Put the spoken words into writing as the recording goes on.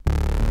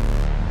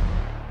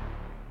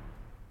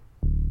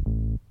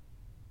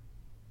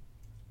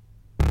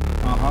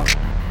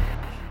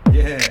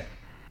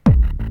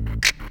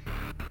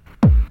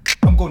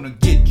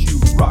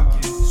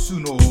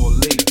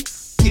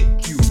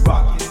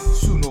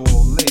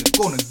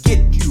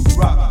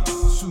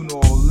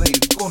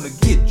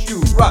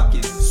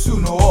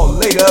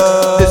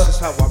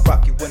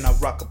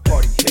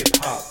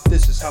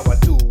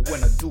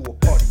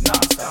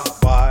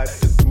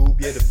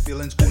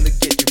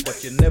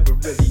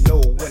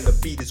know when the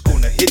beat is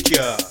gonna hit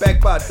ya.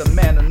 Back by the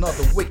man,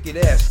 another wicked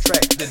ass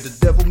track. Did the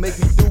devil make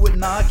me do it?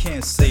 Nah, I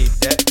can't say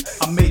that.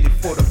 I made it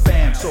for the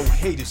fam, so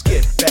haters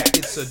get back.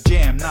 It's a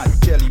jam, not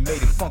jelly.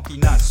 Made it funky,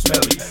 not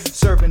smelly.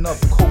 Serving up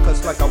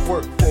coconuts like I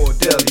work for a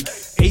deli.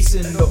 Ace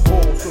in the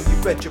hole, so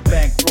you bet your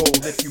bankroll.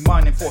 If you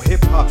mining for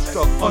hip-hop,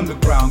 struck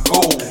underground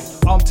gold.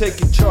 I'm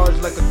taking charge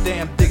like a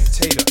damn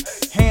dictator.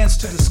 Hands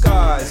to the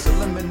skies,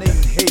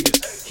 eliminating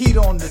haters. Heat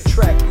on the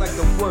track like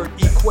the word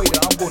equator.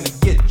 I'm gonna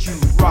get you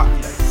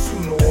rocking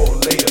sooner or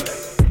later.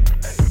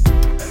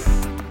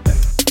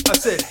 I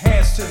said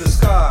hands to the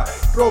sky,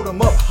 throw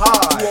them up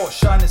high. To all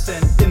shyness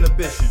and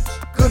inhibitions,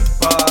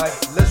 goodbye.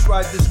 Let's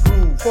ride this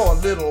groove for a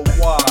little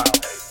while.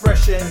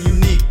 Fresh and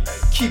unique,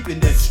 keeping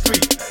it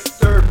street.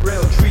 Third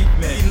rail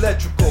treatment,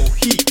 electrical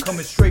heat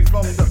coming straight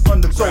from the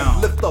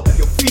underground. So lift up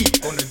your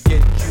feet, gonna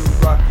get you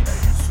rocking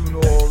sooner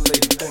or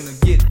later. Gonna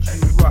get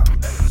you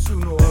rocking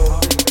sooner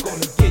or later.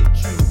 Gonna get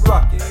you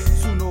rocking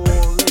sooner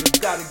or later.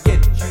 Gotta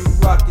get you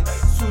rocking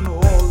sooner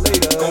or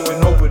later.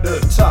 Going over the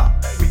top,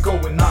 we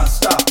going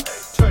non-stop.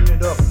 Turn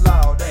it up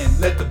loud and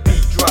let the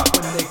beat drop.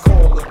 When they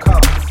call the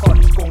cops, the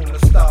party's gonna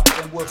stop,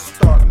 and we'll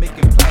start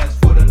making plans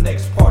for the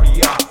next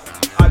party out.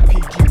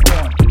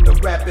 IPG1, the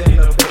rap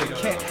innovator,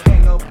 can't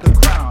hang up the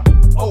crown.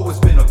 Always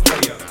been a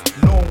player,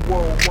 known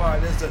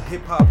worldwide as a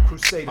hip-hop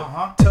crusader.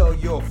 Tell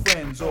your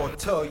friends or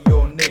tell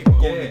your neighbor.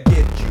 Gonna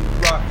get you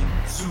rocking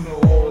sooner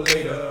or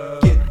later.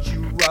 Get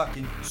you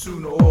rocking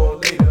sooner or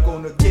later.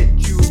 Gonna get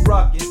you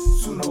rocking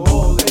sooner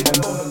or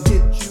later. Gonna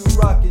get you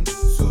rocking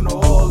sooner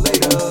or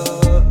later.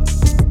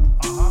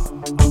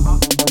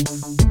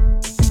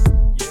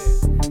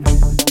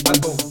 I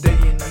go day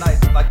and night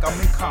like I'm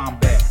in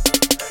combat.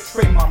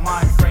 Train my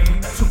mind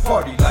frame to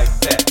party like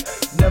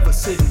that. Never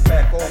sitting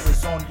back,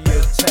 always on the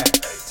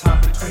attack.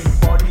 Time between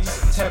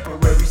parties,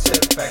 temporary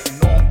setback.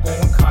 And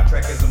ongoing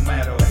contract as a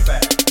matter of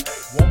fact.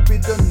 Won't be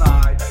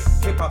denied,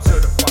 hip-hop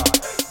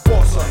certified.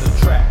 Boss on the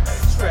track,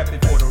 strapping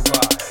for the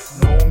ride.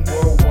 Known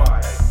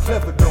worldwide,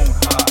 clever don't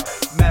hide.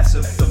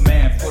 Massive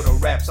demand for the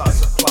raps I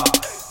supply.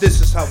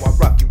 This is how I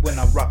rock it when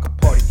I rock a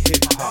party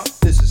hip-hop.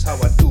 This is how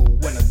I do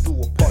when I do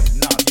a party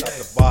non-stop.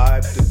 The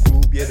vibe, the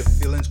groove, yeah, the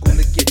feeling's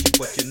gonna get you.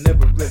 But you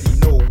never really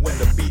know when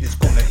the beat is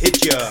gonna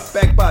hit ya.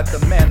 Back by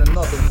the man,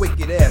 another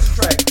wicked ass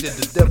track. Did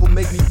the devil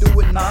make me do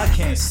it? Nah, I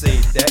can't say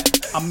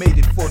that. I made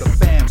it for the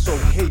fam, so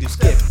haters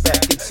get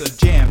back. It's a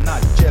jam,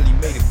 not jelly.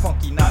 Made it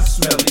funky, not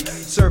smelly.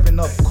 Serving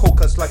up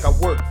coconuts like I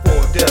work for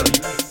a deli.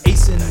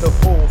 Ace in the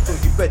hole, so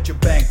you bet your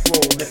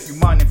bankroll. If you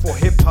mining for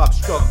hip-hop,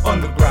 struck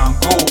underground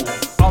gold.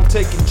 I'm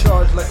taking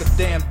charge like a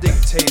damn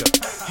dictator.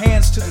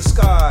 Hands to the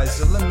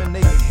skies,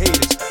 eliminating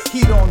haters.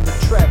 Heat on the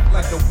track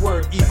like the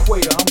word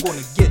equator. I'm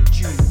gonna get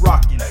you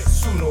rocking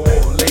sooner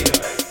or later.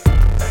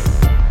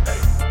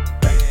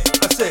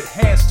 I said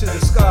hands to the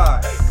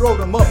sky, throw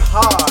them up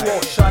high. To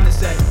all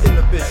shyness and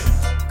inhibitions,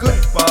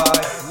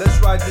 goodbye. Let's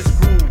ride this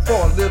groove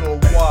for a little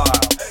while.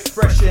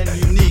 Fresh and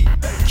unique,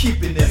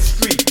 keeping it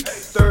street.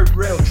 Third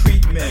rail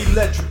treatment,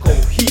 electrical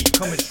heat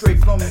coming straight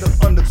from the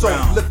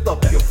underground. So lift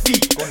up your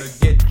feet, gonna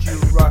get you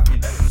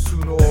rocking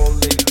sooner or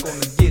later.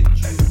 Gonna get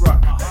you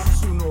rocking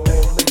sooner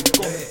or later.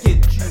 Gonna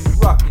get you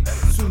rocking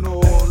sooner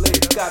or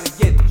later. Gotta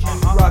get you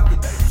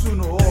rocking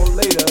sooner or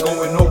later.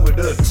 Going over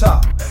the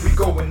top, we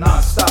going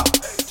non-stop.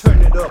 Turn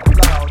it up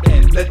loud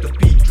and let the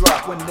beat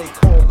drop. When they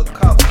call the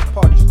cops, the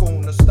party's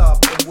gonna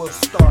stop, and we'll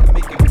start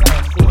making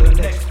plans for the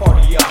next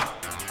party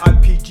out.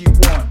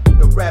 IPG1,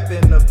 the rap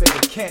innovator,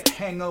 can't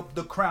hang up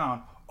the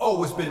crown.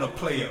 Always been a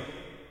player.